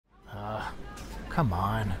come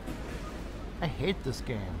on. I hate this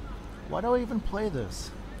game. Why do I even play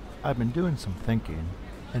this? I've been doing some thinking,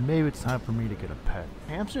 and maybe it's time for me to get a pet.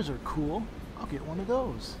 Hamsters are cool. I'll get one of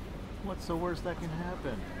those. What's the worst that can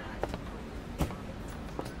happen?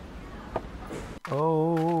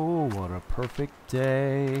 Oh, what a perfect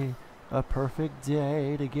day. A perfect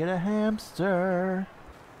day to get a hamster.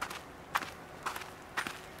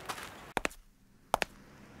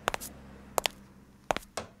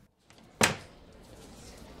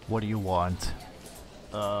 What do you want?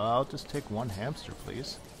 I'll just take one hamster,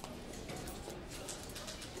 please.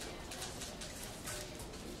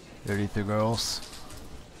 Anything else?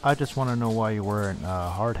 I just want to know why you're wearing a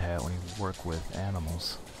hard hat when you work with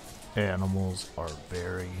animals. Animals are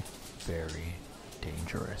very, very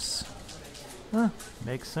dangerous. Huh,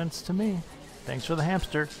 makes sense to me. Thanks for the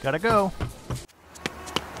hamster. Gotta go.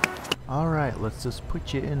 Alright, let's just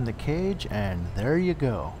put you in the cage and there you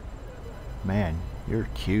go. Man, you're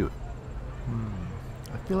cute.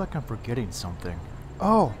 I feel like I'm forgetting something.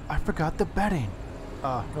 Oh, I forgot the bedding.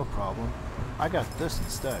 No problem. I got this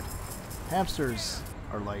instead. Hamsters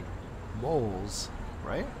are like moles,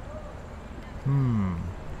 right?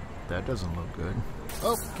 That doesn't look good.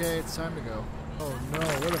 Okay, it's time to go. Oh no,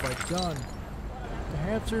 what have I done? The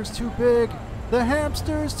hamster's too big! The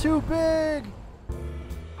hamster's too big!